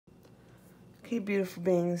Okay, beautiful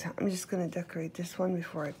beings, I'm just gonna decorate this one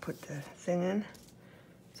before I put the thing in.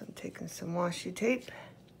 So I'm taking some washi tape,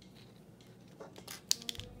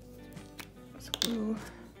 some glue,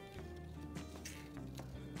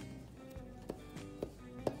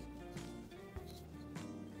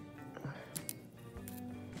 pull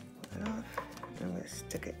it off. I'm gonna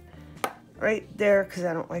stick it right there because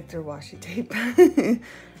I don't like their washi tape.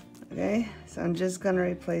 Okay, so I'm just gonna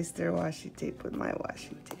replace their washi tape with my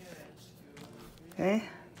washi tape. Okay,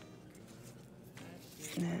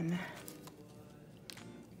 and then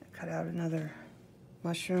I cut out another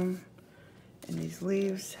mushroom and these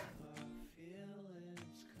leaves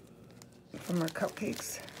from our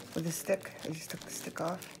cupcakes with a stick. I just took the stick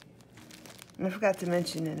off. And I forgot to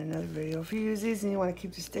mention in another video, if you use these and you want to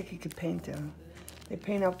keep the stick, you could paint them. They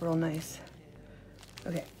paint up real nice.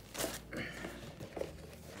 Okay.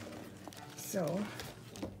 So,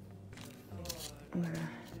 I'm gonna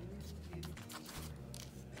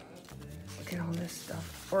get all this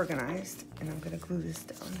stuff organized and I'm gonna glue this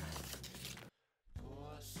down.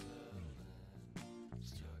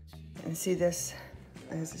 And see this?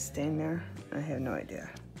 There's a stain there. I have no idea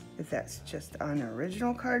if that's just on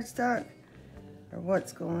original cardstock or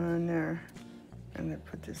what's going on there. I'm gonna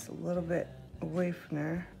put this a little bit away from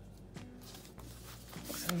there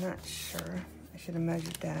because I'm not sure. I should have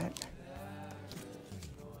measured that.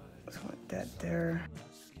 So I want that there.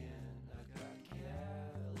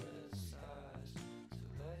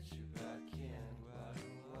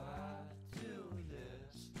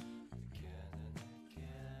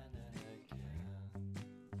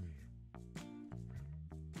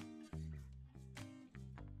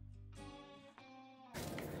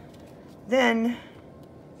 Then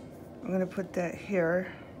I'm gonna put that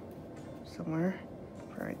here somewhere,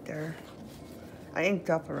 right there. I inked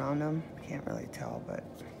up around them. Can't really tell, but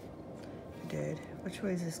I did. Which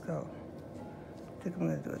way does this go? I think I'm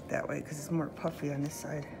gonna do it that way because it's more puffy on this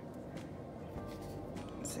side.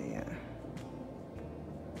 So yeah,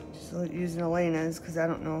 just using Elena's because I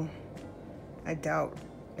don't know. I doubt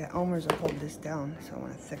that Elmer's will hold this down, so I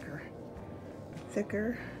want a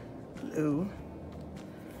thicker glue.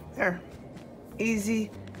 There. Easy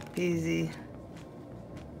peasy.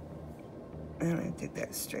 I don't even think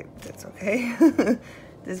that's straight, but that's okay. At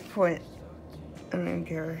this point, I don't even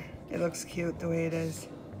care. It looks cute the way it is.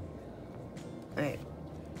 Alright.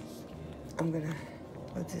 I'm gonna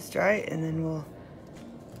let this dry and then we'll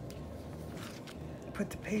put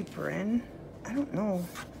the paper in. I don't know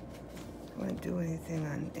if I want to do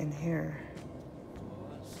anything in here.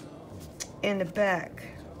 In the back.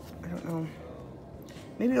 I don't know.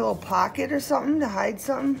 Maybe a little pocket or something to hide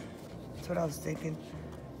something. That's what I was thinking.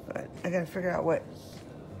 But I gotta figure out what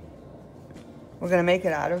we're gonna make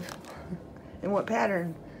it out of and what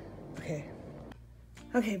pattern. Okay.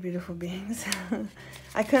 Okay, beautiful beings.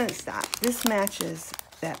 I couldn't stop. This matches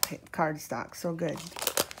that cardstock so good.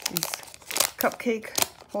 These cupcake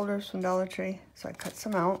holders from Dollar Tree. So I cut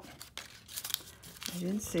some out. As you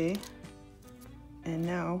can see. And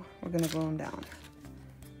now we're gonna glue them down.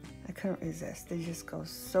 I couldn't resist. They just go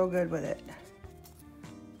so good with it.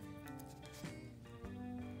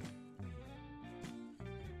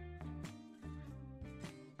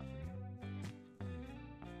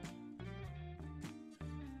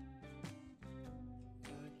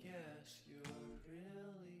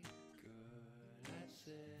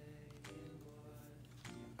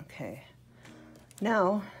 Okay.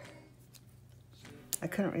 Now, I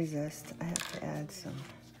couldn't resist. I have to add some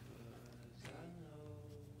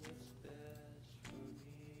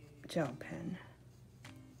gel pen.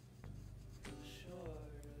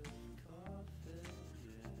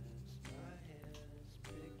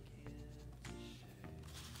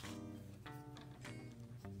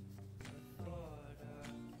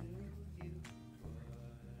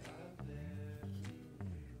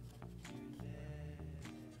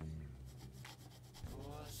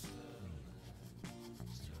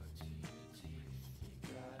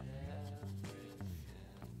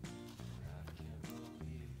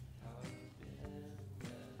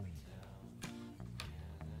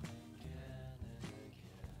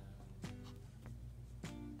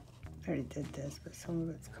 I already did this, but some of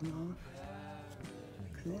it's come off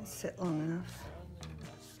because it didn't sit long enough.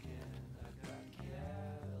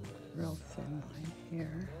 Real thin line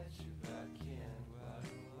here.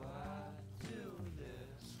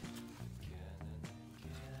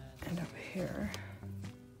 And up here.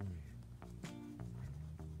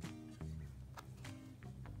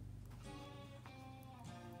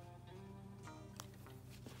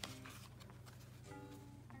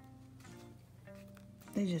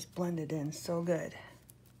 They just blended in so good.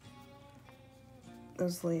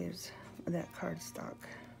 Those leaves with that cardstock.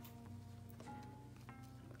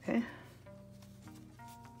 Okay.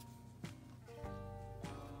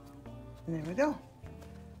 And there we go.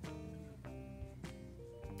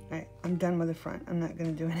 Alright, I'm done with the front. I'm not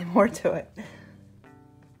going to do any more to it.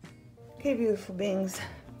 Okay, beautiful beings.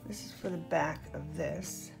 This is for the back of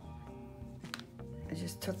this. I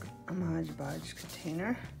just took a Mod Podge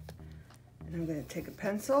container, and I'm going to take a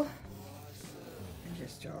pencil and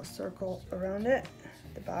just draw a circle around it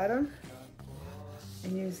at the bottom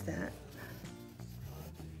and use that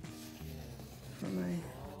for my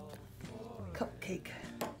cupcake.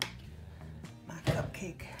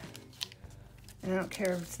 And I don't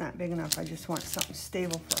care if it's not big enough, I just want something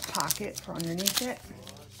stable for a pocket for underneath it.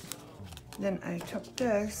 Then I took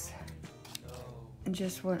this and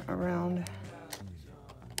just went around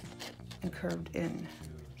and curved in.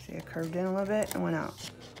 See, I curved in a little bit and went out.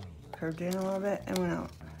 Curved in a little bit and went out.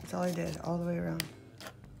 That's all I did, all the way around.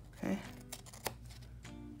 Okay?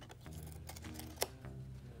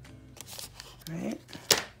 Alright.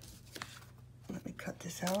 Let me cut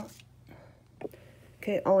this out.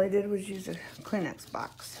 Okay, all I did was use a Kleenex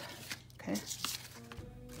box. Okay?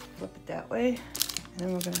 Flip it that way, and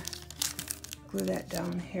then we're gonna glue that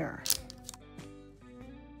down here.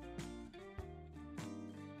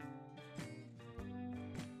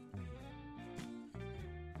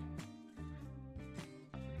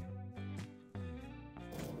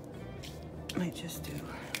 Might just do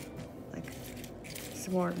like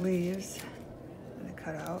some more leaves that I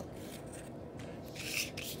cut out.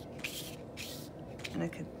 And I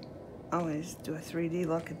could always do a 3D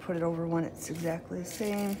look and put it over when it's exactly the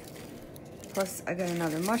same. Plus, I got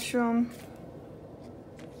another mushroom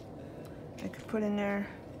I could put in there.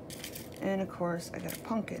 And of course, I got a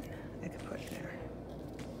pumpkin I could put in there.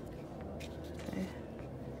 Okay.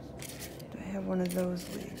 Do I have one of those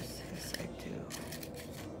leaves? Yes, I do.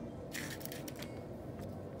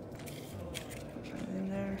 Put it in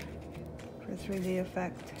there for a 3D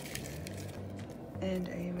effect. And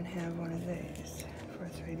I even have one of these for a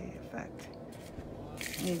 3D effect.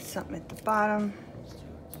 Need something at the bottom.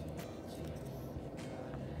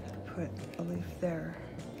 Put a leaf there.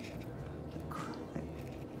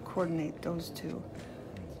 Coordinate those two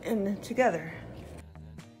in together.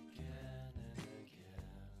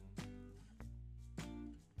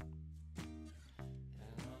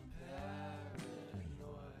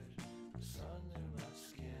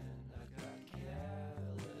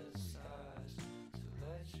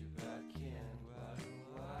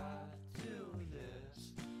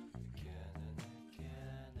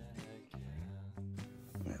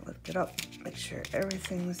 Lift it up, make sure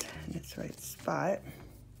everything's in its right spot.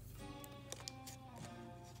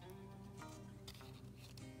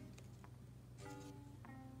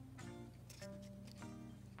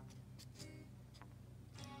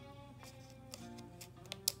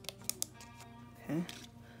 Okay,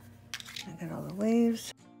 I got all the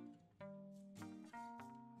leaves.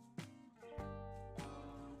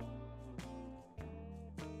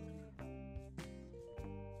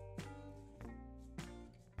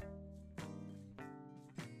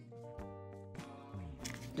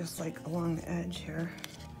 Just like along the edge here.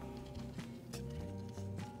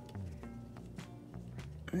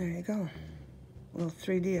 And there you go. A little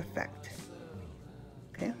 3D effect.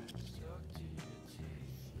 Okay.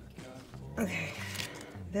 Okay.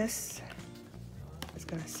 This is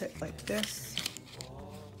gonna sit like this.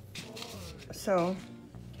 So,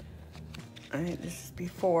 this is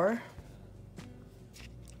before.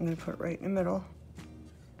 I'm gonna put it right in the middle.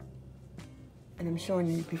 And I'm showing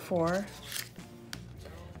you before.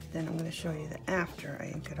 Then I'm going to show you the after I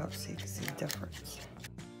ink it up so you can see the difference.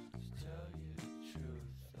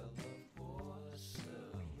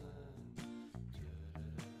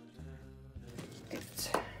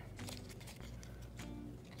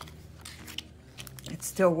 It's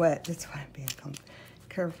still wet, that's why I'm being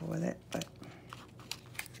careful with it, but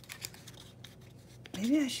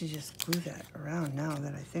maybe I should just glue that around now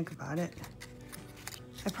that I think about it.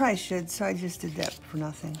 I probably should, so I just did that for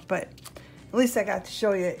nothing, but at least I got to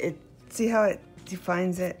show you it. See how it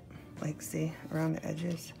defines it? Like, see, around the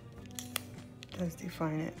edges. It does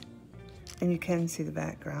define it. And you can see the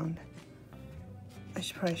background. I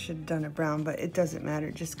probably should have done it brown, but it doesn't matter.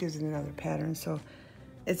 It just gives it another pattern, so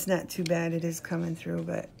it's not too bad. It is coming through,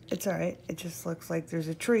 but it's all right. It just looks like there's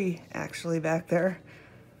a tree actually back there.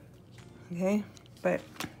 Okay, but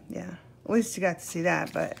yeah, at least you got to see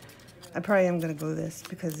that, but I probably am gonna glue this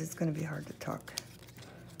because it's gonna be hard to tuck.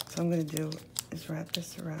 So I'm going to do is wrap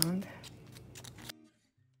this around.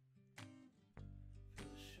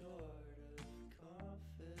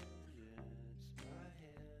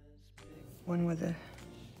 One with a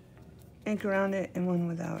ink around it and one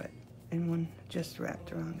without it, and one just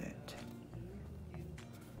wrapped around it.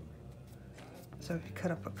 So if you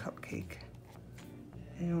cut up a cupcake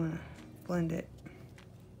and you want to blend it,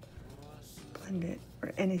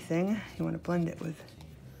 or anything, you want to blend it with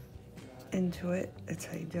into it, that's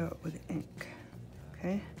how you do it with ink.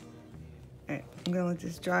 Okay? Alright, I'm gonna let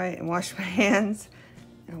this dry and wash my hands,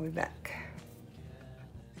 and I'll be back.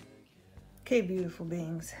 Okay, beautiful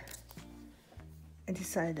beings. I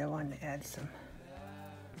decided I wanted to add some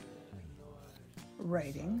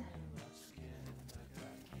writing.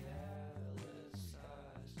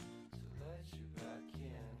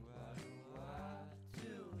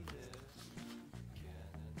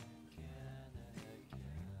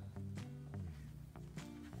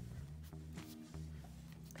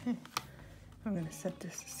 Okay, I'm gonna set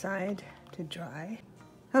this aside to dry.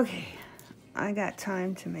 Okay, I got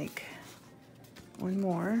time to make one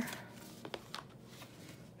more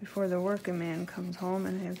before the working man comes home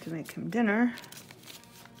and I have to make him dinner.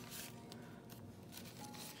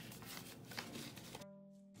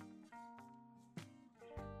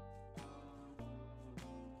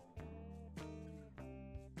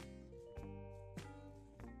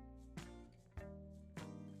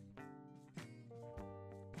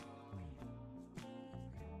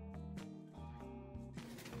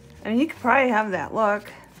 I mean, you could probably have that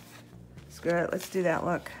look. Screw it, let's do that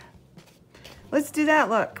look. Let's do that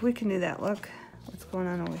look. We can do that look. What's going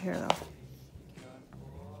on over here, though?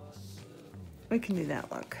 We can do that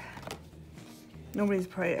look. Nobody's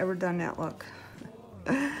probably ever done that look.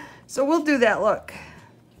 So we'll do that look.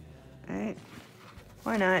 All right?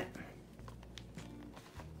 Why not?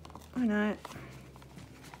 Why not?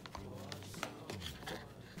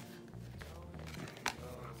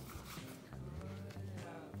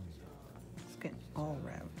 It's getting all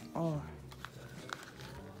wrapped. All.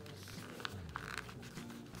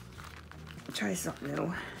 Try something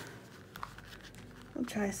new. I'll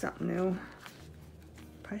try something new.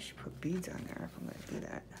 Probably should put beads on there if I'm going to do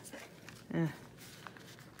that.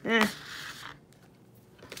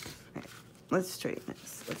 Right, let's straighten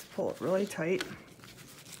this. Let's pull it really tight.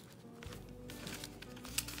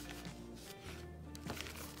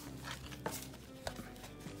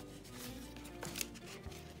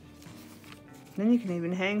 Then you can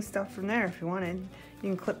even hang stuff from there if you wanted. You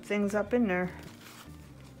can clip things up in there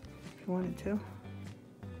if you wanted to.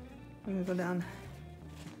 I'm gonna go down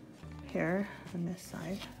here on this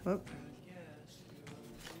side. Whoop.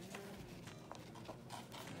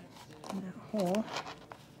 In that hole.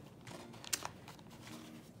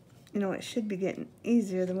 You know, it should be getting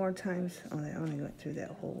easier the more times. Oh, I only went through that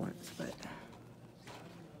hole once, but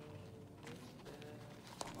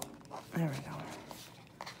there we go.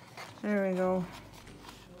 There we go.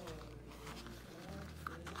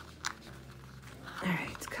 All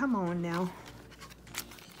right, come on now.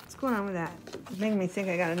 What's going on with that? It's making me think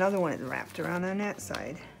I got another one wrapped around on that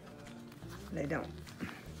side, but I don't.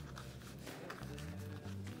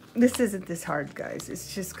 This isn't this hard, guys.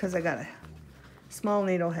 It's just because I got a small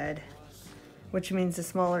needle head, which means a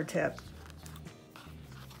smaller tip.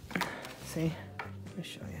 See? Let me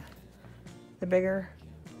show you. The bigger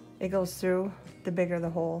it goes through, the bigger the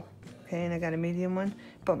hole. Okay, and I got a medium one,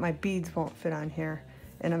 but my beads won't fit on here,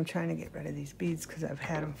 and I'm trying to get rid of these beads because I've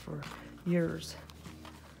had them for years.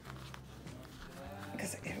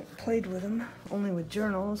 Because I haven't played with them, only with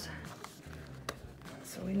journals.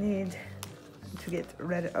 So we need to get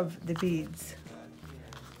rid of the beads.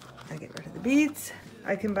 I get rid of the beads.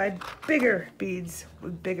 I can buy bigger beads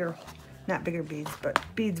with bigger, not bigger beads, but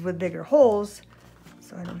beads with bigger holes,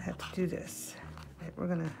 so I don't have to do this. Right, we're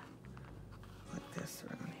gonna like this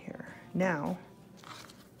around here. Now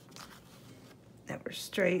that we're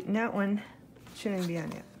straight, and that one shouldn't be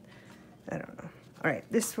on yet. I don't know. All right,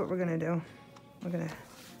 this is what we're gonna do. We're gonna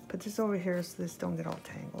put this over here so this don't get all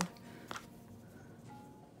tangled.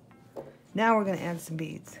 Now we're gonna add some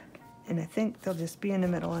beads, and I think they'll just be in the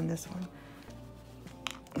middle on this one.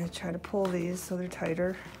 I'm gonna try to pull these so they're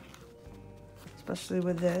tighter, especially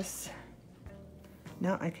with this.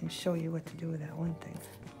 Now I can show you what to do with that one thing.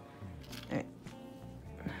 All right.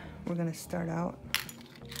 We're gonna start out,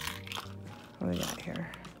 what do we got here?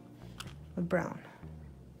 With brown,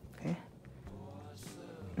 okay?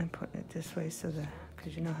 I'm putting it this way so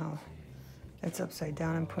because you know how that's upside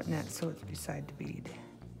down, I'm putting that so it's beside the bead,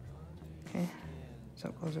 okay? So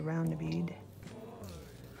it goes around the bead.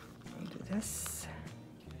 We'll do this.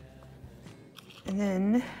 And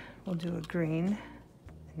then we'll do a green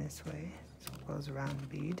in this way, so it goes around the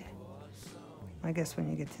bead. I guess when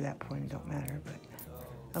you get to that point it don't matter, but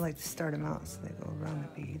I like to start them out so they go around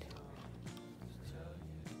the bead.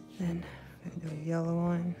 Then I'm gonna do a yellow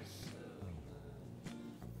one.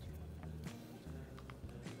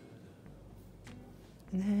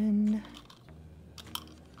 And then,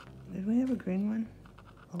 did we have a green one?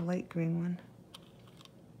 A light green one.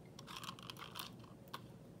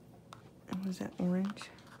 And was that orange?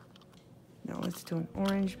 No, let's do an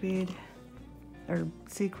orange bead, or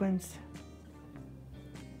sequence.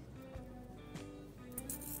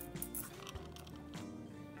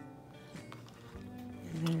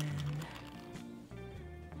 And then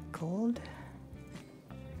gold.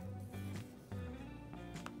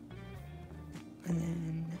 And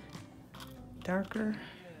then darker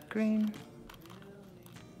green.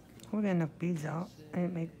 We're getting enough beads out. I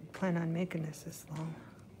didn't plan on making this long.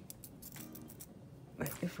 But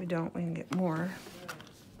if we don't, we can get more.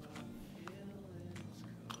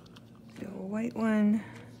 Do a white one.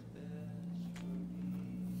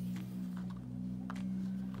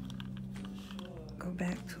 Go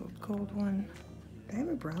back to a gold one. Do I have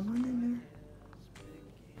a brown one in there?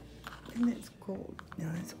 I think that's gold. No,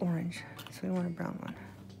 that's orange. So we want a brown one.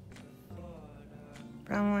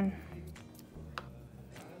 Brown one.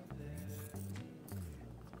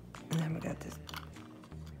 And then we got this.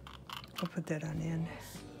 I'll put that on the end.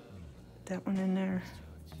 Put that one in there.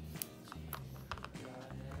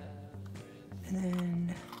 And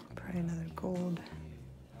then probably another gold.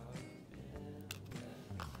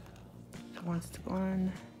 It wants to go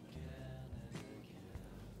on.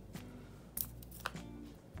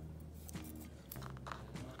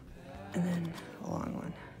 And then a long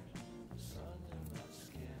one.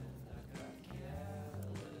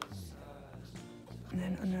 And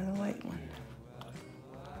then another light one.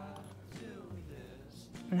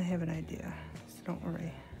 And I have an idea, so don't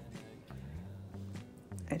worry.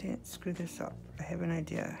 I didn't screw this up. I have an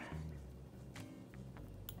idea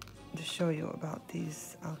to show you about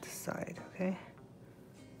these outside, okay?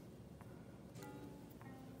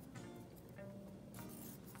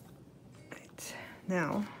 Right,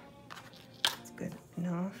 now, it's good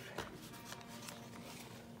enough.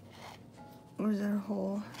 Where's our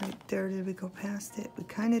hole? Right there, did we go past it? We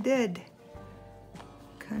kinda did.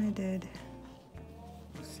 Kinda did.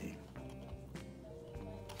 Let's see.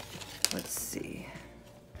 Let's see.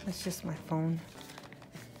 That's just my phone.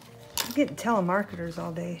 I'm getting telemarketers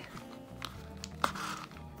all day.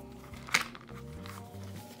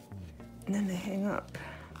 And then they hang up.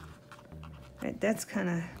 Right, that's kind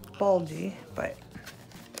of bulgy, but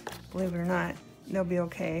believe it or not, they'll be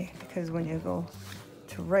okay because when you go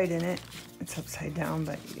to write in it, it's upside down,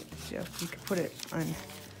 but you can put it on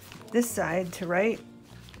this side to write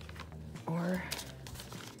or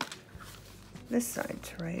this side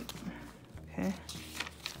to write, okay?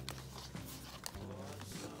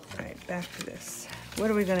 All right, back to this. What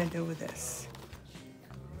are we gonna do with this?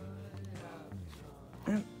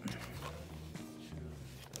 What's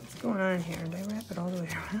going on here? Did I wrap it all the way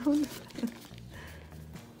around?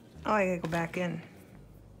 Oh, I gotta go back in.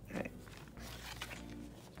 All right.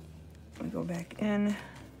 We go back in.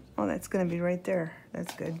 Oh, that's gonna be right there.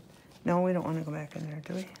 That's good. No, we don't wanna go back in there,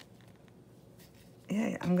 do we?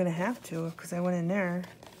 Yeah, I'm gonna have to because I went in there.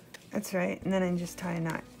 That's right, and then I can just tie a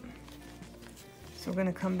knot. So we're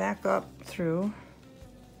gonna come back up through.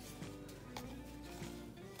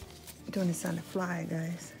 I'm doing this on the fly,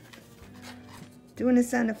 guys. Doing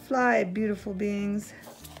this on the fly, beautiful beings.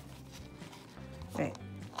 Right,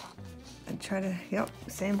 and try to, yep,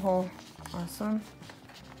 same hole. Awesome.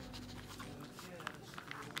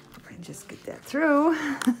 I just get that through.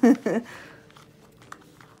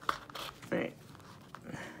 Right.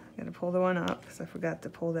 Gotta pull the one up because I forgot to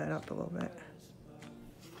pull that up a little bit.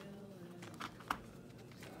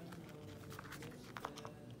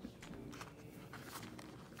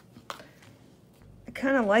 I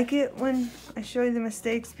kind of like it when I show you the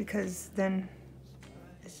mistakes because then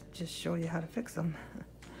it's just show you how to fix them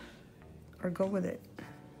or go with it.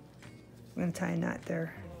 I'm gonna tie a knot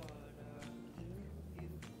there.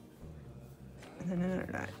 And then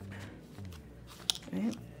another knot.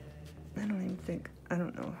 Right? I don't even think, I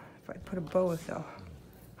don't know if I put a bow if they'll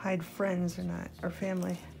hide friends or not, or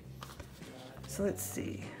family. So let's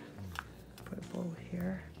see. Put a bow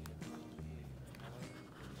here.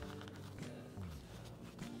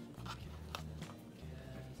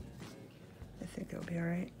 I think it'll be all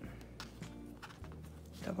right.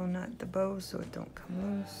 Double knot the bow so it don't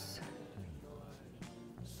come loose.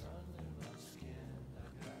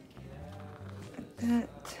 Like that.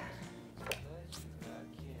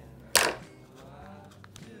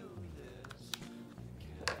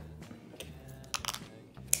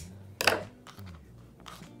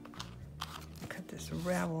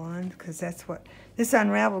 Ravel on because that's what this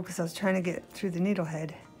unraveled because I was trying to get through the needle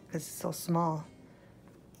head because it's so small.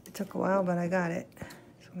 It took a while, but I got it.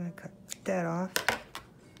 So I'm gonna cut that off.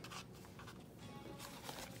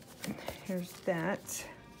 here's that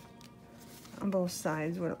on both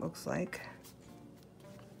sides, what it looks like.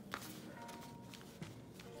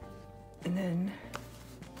 And then,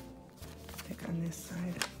 I think on this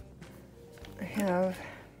side, I have,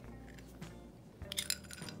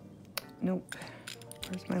 nope,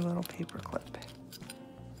 where's my little paper clip?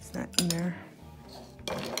 It's not in there.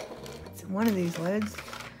 It's in one of these lids.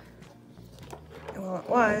 Well, it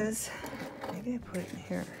was, maybe I put it in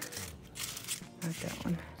here. Not that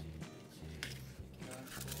one.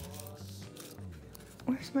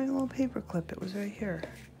 Where's my little paper clip? It was right here.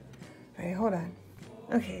 All right, hold on.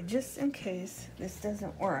 Okay, just in case this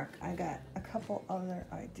doesn't work, I got a couple other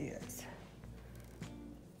ideas.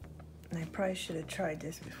 And I probably should have tried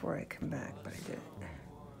this before I come back, but I didn't.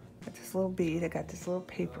 Got this little bead, I got this little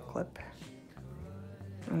paper clip.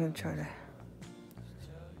 I'm gonna try to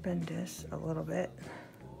bend this a little bit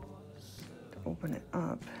to open it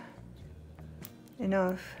up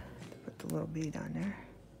enough to put the little bead on there,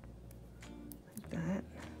 like that.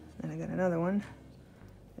 Then I got another one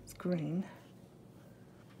that's green.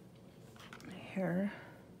 Here,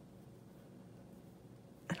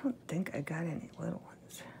 I don't think I got any little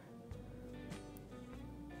ones.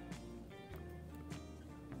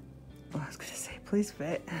 Oh, I was gonna say, please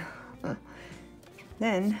fit.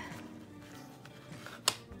 Then,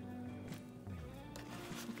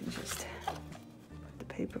 you can just put the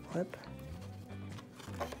paper clip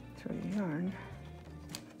through your yarn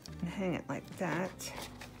and hang it like that.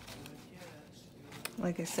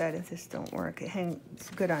 Like I said, if this don't work, it hangs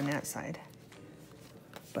good on that side.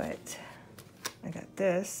 But I got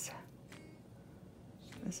this.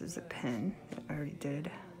 This is a pin that I already did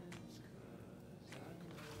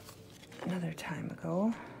another time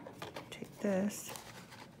ago. Take this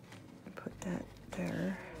and put that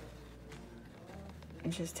there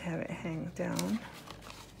and just have it hang down.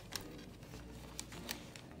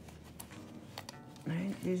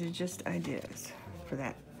 Right? These are just ideas for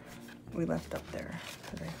that we left up there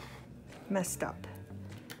that I messed up.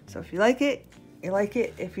 So if you like it, you like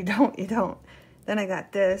it. If you don't, you don't. Then I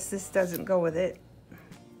got this. This doesn't go with it.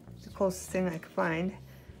 It's the closest thing I could find.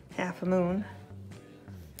 Half a moon.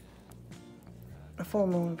 A full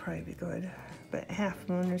moon would probably be good. But half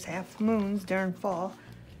moon, there's half moons during fall.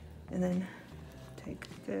 And then take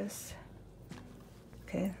this.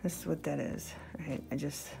 Okay, this is what that is. Right? I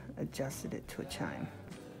just adjusted it to a chime.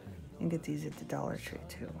 You can get these at the Dollar Tree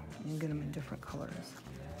too. You can get them in different colors.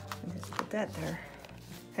 And just put that there.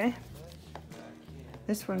 Okay?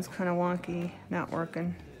 This one's kind of wonky, not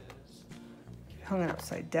working. If you hung it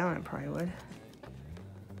upside down, it probably would.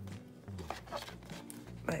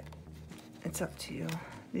 But it's up to you.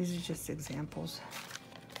 These are just examples.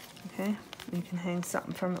 Okay? You can hang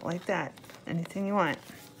something from it like that. Anything you want.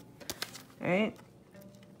 Alright?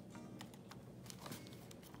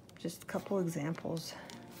 Just a couple examples.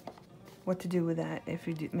 What to do with that if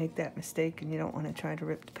you do make that mistake and you don't want to try to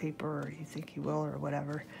rip the paper, or you think you will, or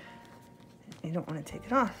whatever. You don't want to take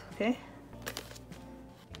it off, okay?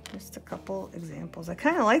 Just a couple examples. I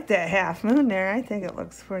kind of like that half moon there. I think it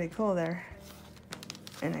looks pretty cool there.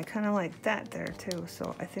 And I kind of like that there too.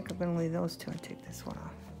 So I think I'm going to leave those two and take this one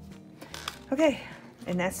off. Okay,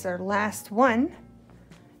 and that's our last one.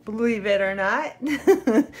 Believe it or not.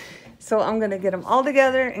 So I'm going to get them all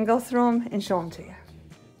together and go through them and show them to you.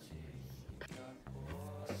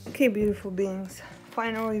 Okay, beautiful beings.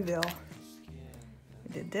 Final reveal.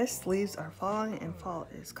 We did this. Leaves are falling and fall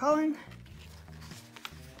is calling.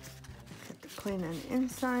 Got the plain on the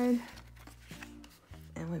inside.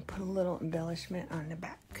 And we put a little embellishment on the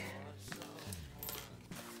back.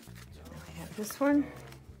 Then we have this one.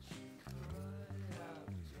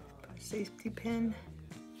 Put a safety pin.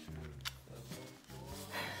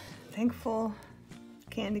 Thankful,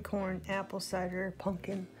 candy corn, apple cider,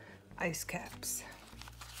 pumpkin, ice caps.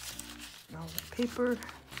 Velvet paper.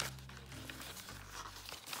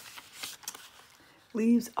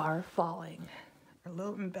 Leaves are falling. A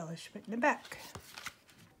little embellishment in the back.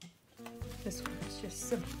 This one is just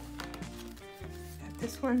simple. Got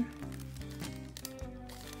this one.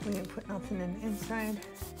 We didn't put nothing in the inside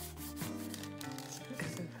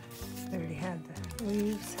because I already had the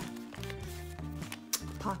leaves.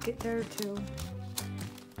 Pocket there too.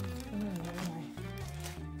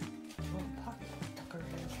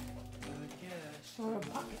 Little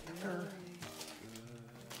pocket tucker.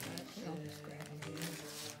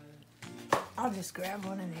 I'll just grab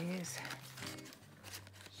one of these.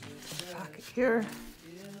 Pocket here.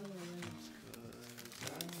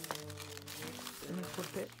 And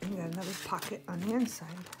flip it, and you got another pocket on the inside.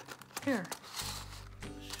 Here.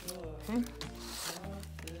 Okay. And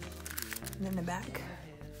then the back.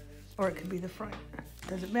 Or it could be the front.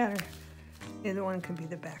 Doesn't matter. Either one can be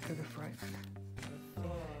the back or the front.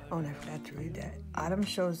 Oh, and I forgot to read that. Autumn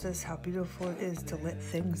shows us how beautiful it is to let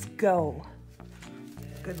things go.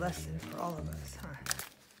 Good lesson for all of us, huh?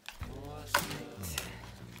 Right.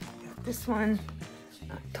 Got this one,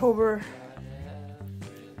 October,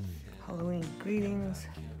 Halloween greetings.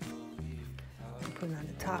 Put it on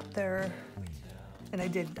the top there. And I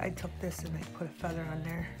took this and I put a feather on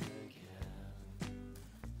there.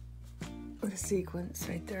 With a sequence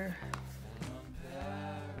right there.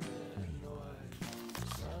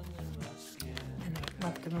 And I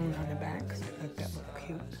left the moon on the back because I thought that looked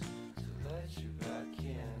cute.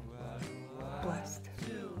 Blessed.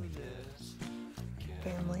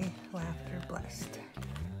 Family, laughter, blessed.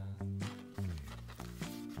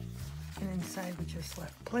 And inside we just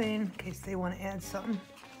left plain in case they want to add something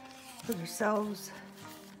for themselves.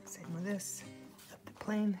 Same with this, left it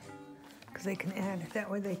plain because they can add, that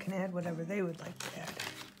way they can add whatever they would like to add.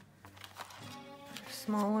 Another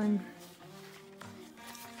small one.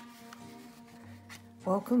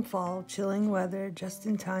 Welcome fall, chilling weather, just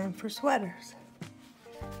in time for sweaters.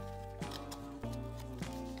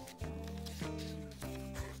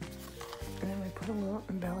 And then we put a little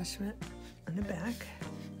embellishment on the back.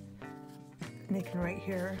 And they can write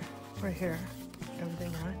here or here, whatever they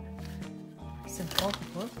want. Simple.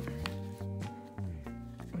 Whoop.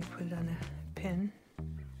 We put it on a pin.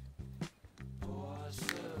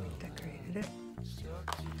 Decorated it.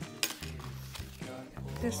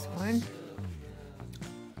 This one.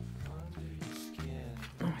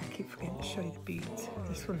 Oh, I keep forgetting to show you the beads.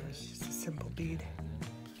 This one was just a simple bead.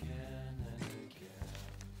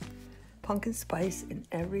 Pumpkin spice and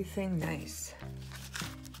everything nice.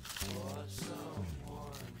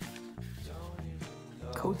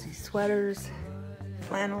 Cozy sweaters,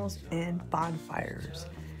 flannels, and bonfires.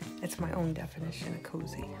 That's my own definition of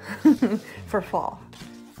cozy for fall.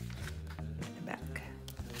 The back.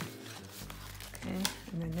 Okay,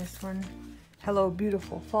 and then this one, hello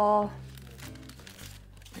beautiful fall.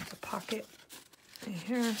 There's a pocket right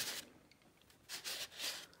here.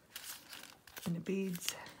 And the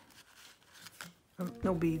beads.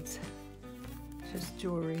 No beads, just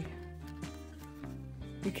jewelry.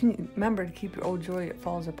 You can remember to keep your old jewelry, it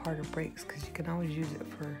falls apart or breaks, because you can always use it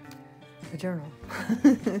for a journal.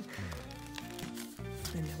 And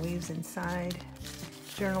the leaves inside,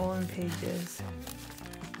 journal and pages,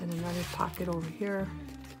 and another pocket over here.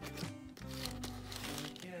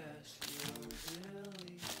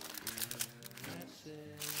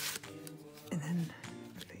 And then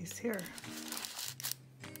a face here.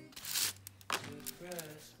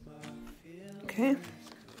 Okay. And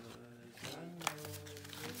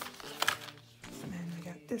then we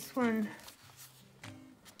got this one.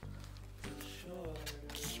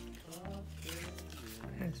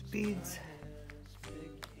 There's beads.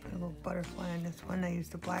 A little butterfly on this one. I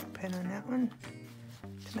used a black pen on that one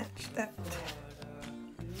to match that.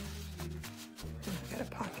 And we got a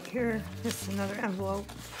pocket here. This is another envelope.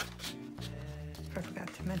 I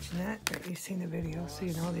forgot to mention that. You've seen the video, so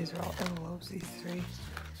you know these are all envelopes, these three.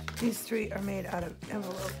 These three are made out of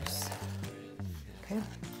envelopes. Okay.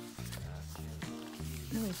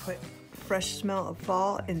 Then we put fresh smell of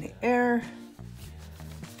fall in the air.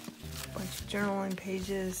 A bunch of journaling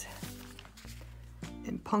pages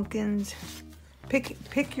and pumpkins.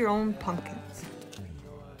 Pick your own pumpkins.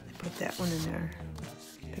 I put that one in there.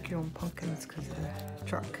 Pick your own pumpkins because of the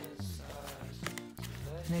truck.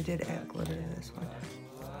 And I did add glitter to this one.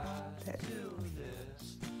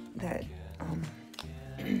 That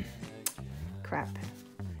crap.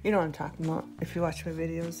 You know what I'm talking about if you watch my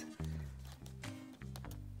videos.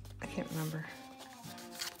 I can't remember.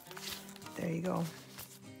 There you go.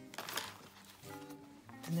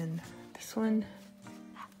 And then this one,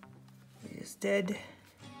 we just did.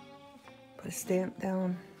 Put a stamp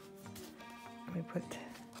down. And we put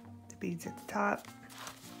the beads at the top.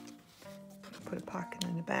 Put a pocket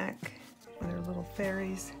in the back with our little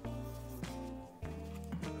fairies.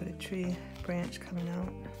 Put a tree branch coming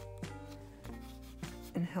out.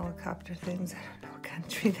 And helicopter things. I don't know what kind of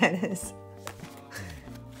tree that is.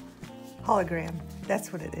 Hologram.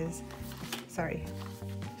 That's what it is. Sorry.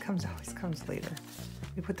 Always comes later.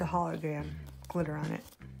 We put the hologram glitter on it.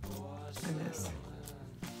 And this.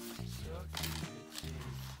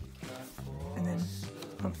 And then,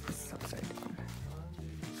 oh, this is upside down.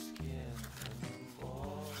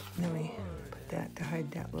 And then we put that to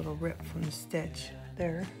hide that little rip from the stitch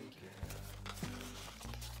there.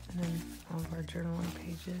 And then all of our journaling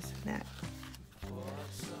pages and that.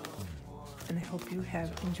 And I hope you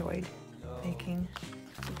have enjoyed making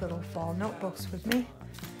little fall notebooks with me.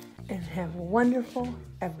 And have wonderful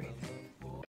everything.